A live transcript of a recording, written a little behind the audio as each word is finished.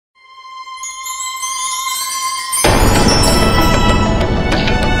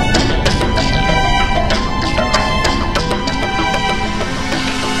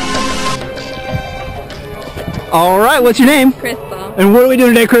All right, what's your name? Crystal. And what are we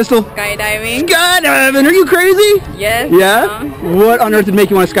doing today, Crystal? Skydiving. Skydiving! Are you crazy? Yes. Yeah? What on earth would make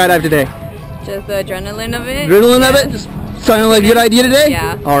you want to skydive today? Just the adrenaline of it. Adrenaline of it? Just sounding like a good idea today?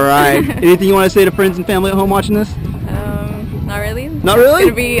 Yeah. All right. Anything you want to say to friends and family at home watching this? Not really. Not really?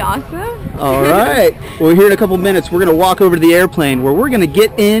 It's gonna be awesome. All right. Well, here in a couple minutes, we're going to walk over to the airplane where we're going to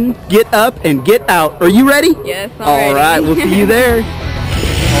get in, get up, and get out. Are you ready? Yes, I'm All ready. right. We'll see you there.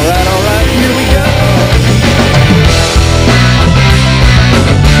 All right. Here we go.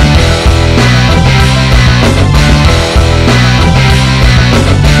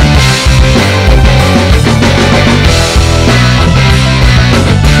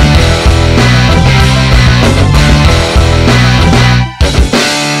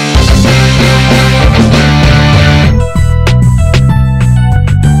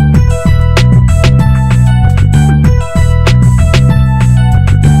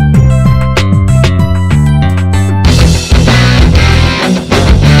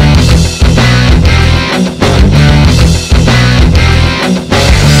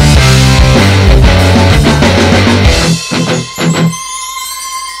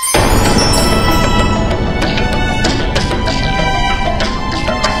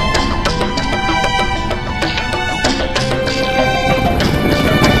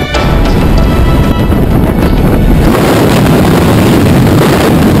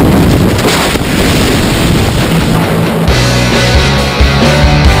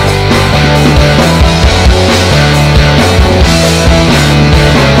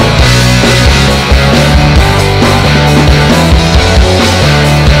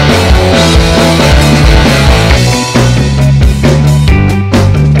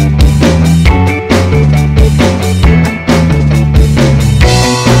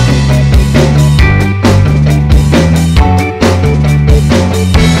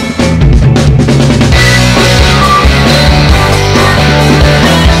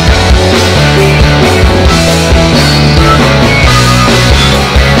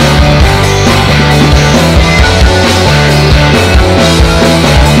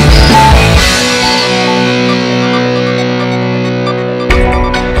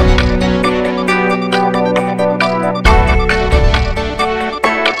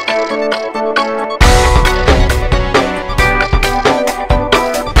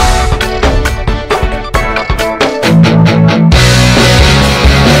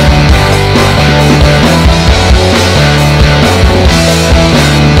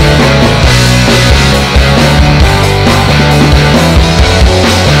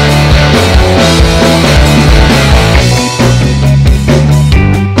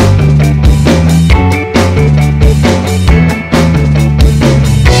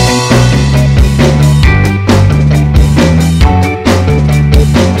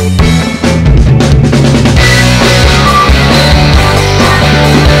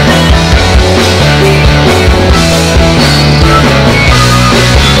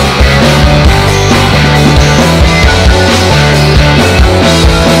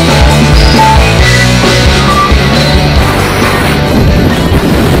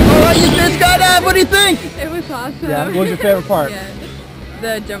 Awesome. Yeah, what was your favorite part? Yeah,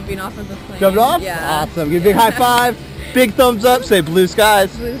 the jumping off of the plane. Jumped off? Yeah. Awesome. Give a big high five, big thumbs up, say blue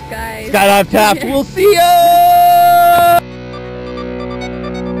skies. Blue skies. Skydive Taft. We'll see ya!